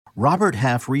Robert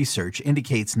Half research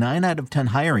indicates 9 out of 10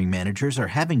 hiring managers are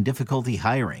having difficulty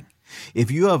hiring.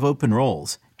 If you have open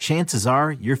roles, chances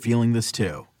are you're feeling this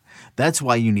too. That's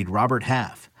why you need Robert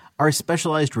Half. Our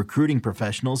specialized recruiting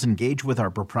professionals engage with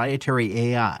our proprietary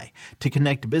AI to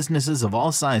connect businesses of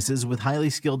all sizes with highly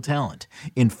skilled talent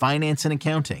in finance and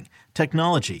accounting,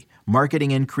 technology,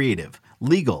 marketing and creative,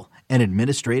 legal, and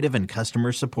administrative and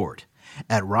customer support.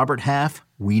 At Robert Half,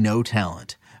 we know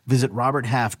talent. Visit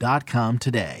roberthalf.com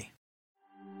today.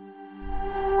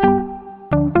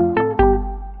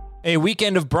 A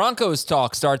weekend of Broncos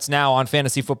talk starts now on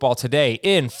Fantasy Football Today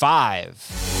in 5.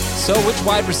 So which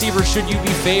wide receiver should you be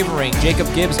favoring?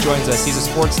 Jacob Gibbs joins us. He's a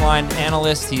Sportsline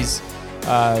analyst. He's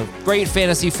a great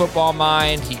fantasy football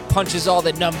mind. He punches all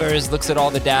the numbers, looks at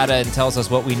all the data, and tells us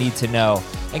what we need to know,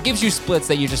 and gives you splits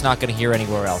that you're just not going to hear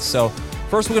anywhere else. So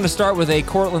first we're going to start with a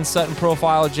Courtland Sutton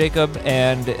profile, Jacob,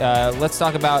 and let's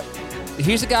talk about,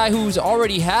 here's a guy who's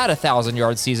already had a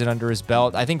 1,000-yard season under his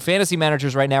belt. I think fantasy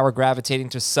managers right now are gravitating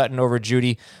to Sutton over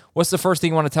Jeudy. What's the first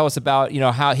thing you want to tell us about,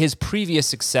 how his previous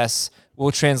success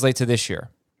will translate to this year?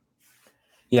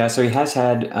 Yeah, so he has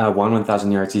had one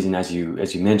 1,000-yard season, as you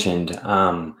mentioned.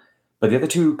 But the other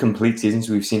two complete seasons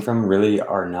we've seen from him really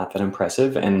are not that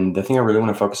impressive. And the thing I really want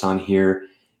to focus on here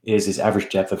is his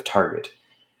average depth of target.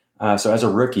 So as a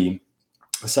rookie,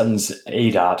 Sutton's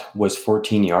ADOT was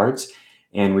 14 yards.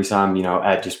 And we saw him,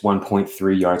 at just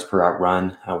 1.3 yards per route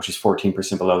run, which is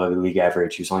 14% below the league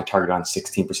average. He was only targeted on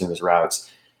 16% of his routes.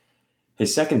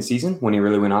 His second season, when he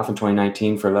really went off in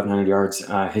 2019 for 1,100 yards,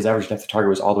 his average depth of target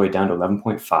was all the way down to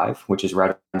 11.5, which is right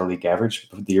around the league average.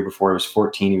 The year before it was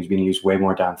 14. He was being used way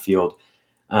more downfield.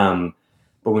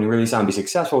 But when we really saw him be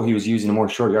successful, he was used in a more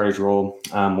short yardage role,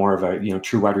 more of a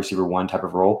true wide receiver one type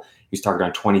of role. He was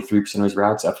targeted on 23% of his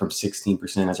routes, up from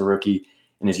 16% as a rookie.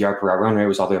 And his yard per route run rate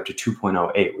was all the way up to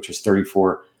 2.08, which was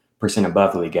 34%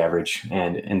 above the league average.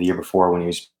 And in the year before, when he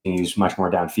was being used much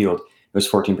more downfield, it was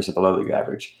 14% below the league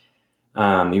average.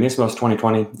 He missed most of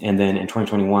 2020, and then in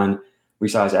 2021, we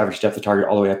saw his average depth of target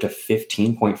all the way up to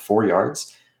 15.4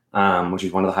 yards, which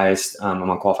is one of the highest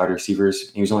among qualified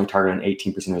receivers. He was only targeted on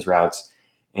 18% of his routes,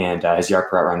 and his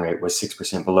yard per route run rate was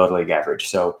 6% below the league average.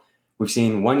 So we've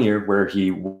seen one year where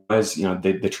he was,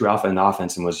 the true alpha in the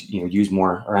offense and was, used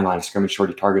more around the line of scrimmage,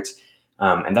 shorty targets,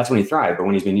 and that's when he thrived. But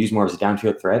when he's been used more as a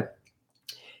downfield threat,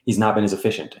 he's not been as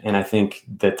efficient, and I think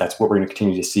that's what we're going to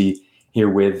continue to see here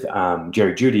with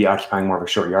Jerry Jeudy occupying more of a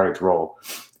short yardage role.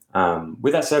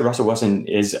 With that said, Russell Wilson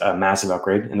is a massive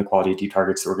upgrade in the quality of deep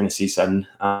targets that we're going to see Sutton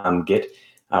get.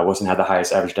 Wilson had the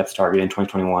highest average depth target in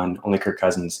 2021. Only Kirk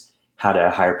Cousins had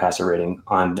a higher passer rating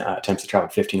on attempts to travel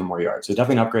 15 or more yards. So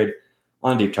definitely an upgrade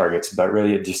on deep targets, but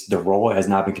really just the role has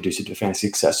not been conducive to fantasy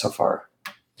success so far.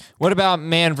 What about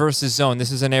man versus zone?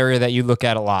 This is an area that you look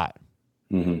at a lot.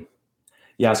 Mm-hmm.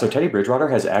 Yeah, so Teddy Bridgewater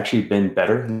has actually been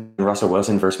better than Russell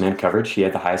Wilson versus man coverage. He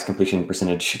had the highest completion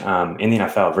percentage in the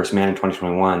NFL versus man in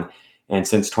 2021. And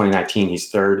since 2019, he's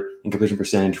third in completion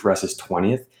percentage. Russ is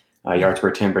 20th. Yards per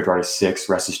attempt, Bridgewater is 6th.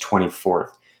 Russ is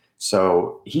 24th.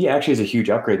 So he actually is a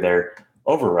huge upgrade there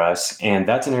over Russ. And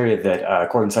that's an area that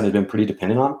Courtland Sutton has been pretty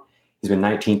dependent on. He's been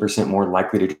 19% more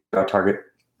likely to draw a target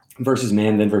versus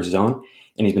man than versus zone.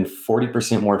 And he's been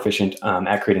 40% more efficient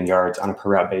at creating yards on a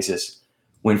per route basis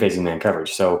when facing man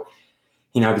coverage. So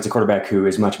he now gets a quarterback who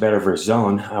is much better versus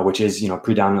zone, which is,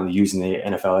 predominantly used in the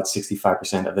NFL at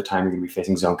 65% of the time you're going to be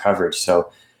facing zone coverage.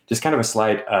 So just kind of a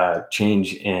slight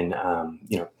change in,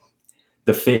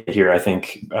 the fit here. I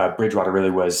think Bridgewater really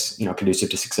was,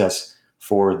 conducive to success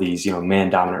for these,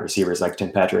 man-dominant receivers like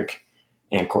Tim Patrick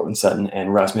and Courtland Sutton,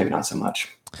 and Russ maybe not so much.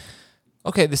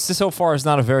 Okay, this so far is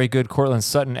not a very good Courtland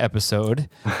Sutton episode.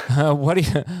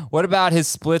 What about his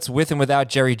splits with and without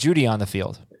Jerry Jeudy on the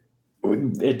field?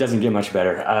 It doesn't get much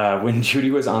better. When Jeudy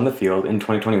was on the field in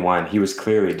 2021, he was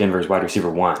clearly Denver's wide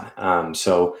receiver one.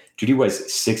 So Jeudy was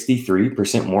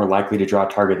 63% more likely to draw a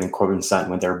target than Courtland Sutton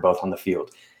when they were both on the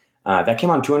field. That came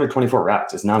on 224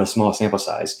 routes. It's not a small sample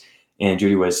size. And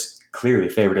Jeudy was clearly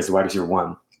favored as the wide receiver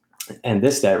one. And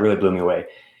this stat really blew me away.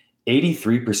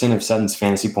 83% of Sutton's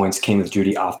fantasy points came with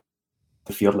Jeudy off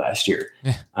the field last year.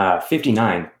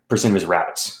 59% of his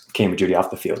routes came with Jeudy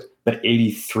off the field, but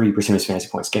 83% of his fantasy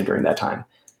points came during that time.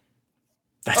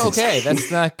 That's insane. That's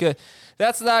not good.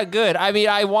 That's not good. I mean,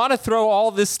 I want to throw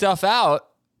all this stuff out,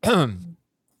 and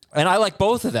I like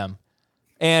both of them,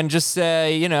 and just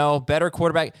say, better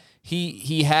quarterback.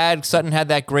 Sutton had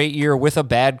that great year with a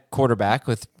bad quarterback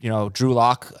with, Drew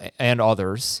Lock and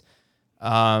others.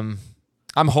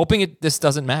 I'm hoping this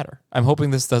doesn't matter. I'm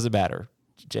hoping this doesn't matter,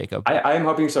 Jacob. I am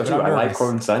hoping so too. I like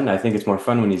Courtland Sutton. I think it's more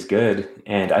fun when he's good.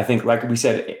 And I think, like we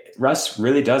said, Russ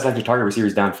really does like to target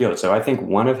receivers downfield. So I think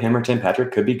one of him or Tim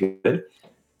Patrick could be good.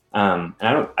 And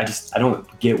I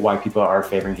don't get why people are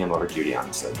favoring him over Jeudy,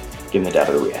 honestly, given the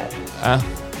data that we have.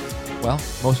 Well,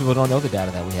 most people don't know the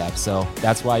data that we have, so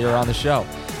that's why you're on the show.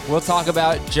 We'll talk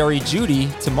about Jerry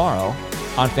Jeudy tomorrow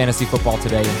on Fantasy Football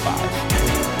Today in 5.